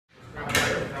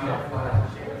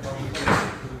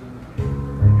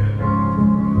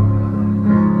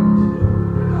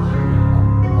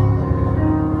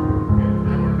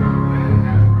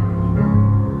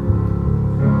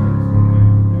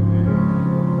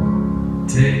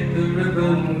Take the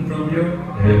ribbon from your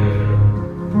hair,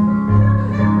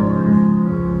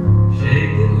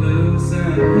 shake it loose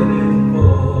and let it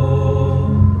fall,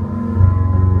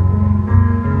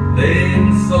 lay it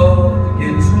soft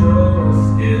against your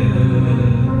skin,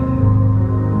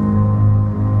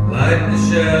 like the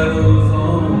shadows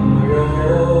on the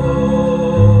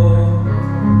wall.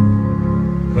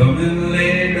 Come and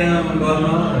lay down by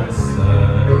my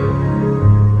side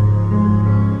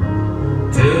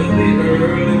till the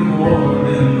early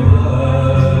morning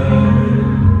light.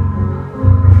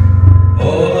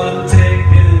 All I'm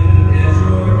taking is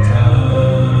your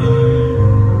time.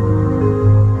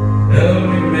 Help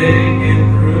me make it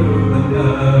through the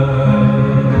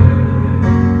night.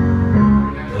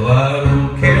 Well, I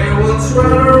don't care what's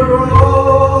right or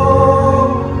wrong,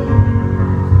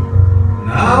 and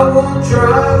I won't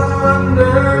try to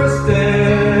understand.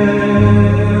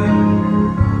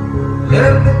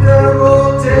 Let the devil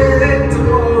take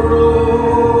tomorrow,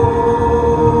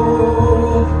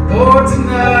 for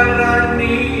tonight I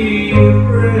need a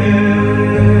friend.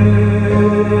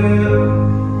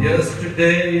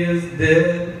 Yesterday is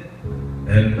dead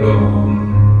and gone,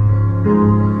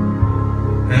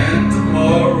 and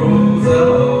tomorrow's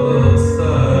out of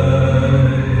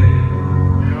sight,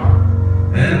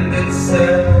 and it's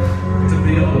sad to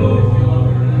be alone.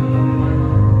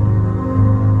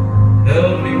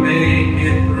 Help me make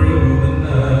it through the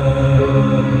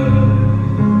night.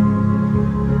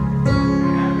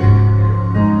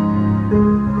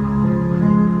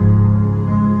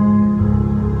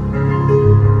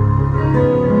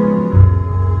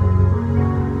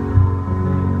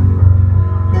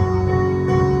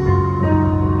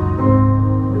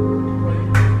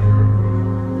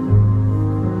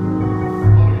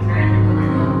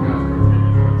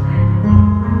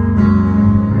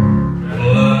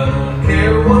 Well, I don't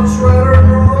care what's right or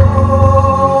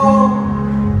wrong,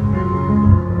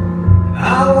 and I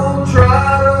won't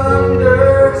try to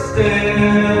understand.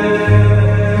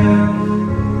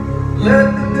 Let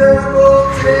the devil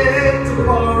take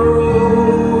tomorrow,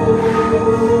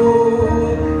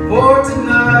 for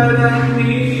tonight I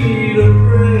need a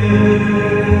friend.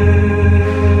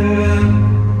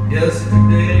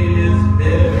 Yesterday is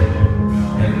dead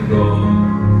and gone,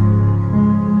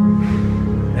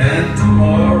 and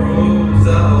tomorrow's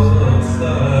out of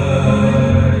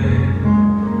sight,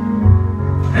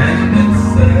 and it's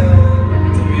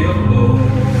sad to be alone.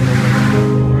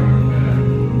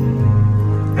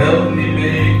 Help me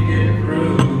make it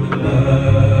through the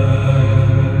night.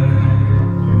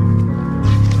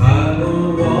 I don't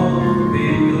want to be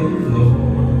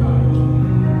alone.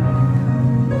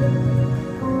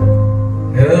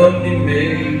 Help me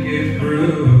make it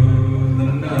through the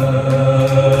night.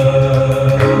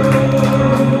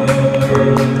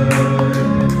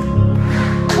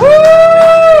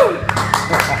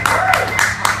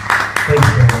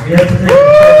 You have to take the shirt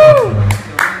off now.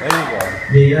 There you go.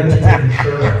 Yeah, you have to take the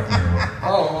shirt off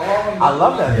now. I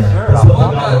love that Yeah, shirt. that's I what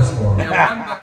love the that. medal's for.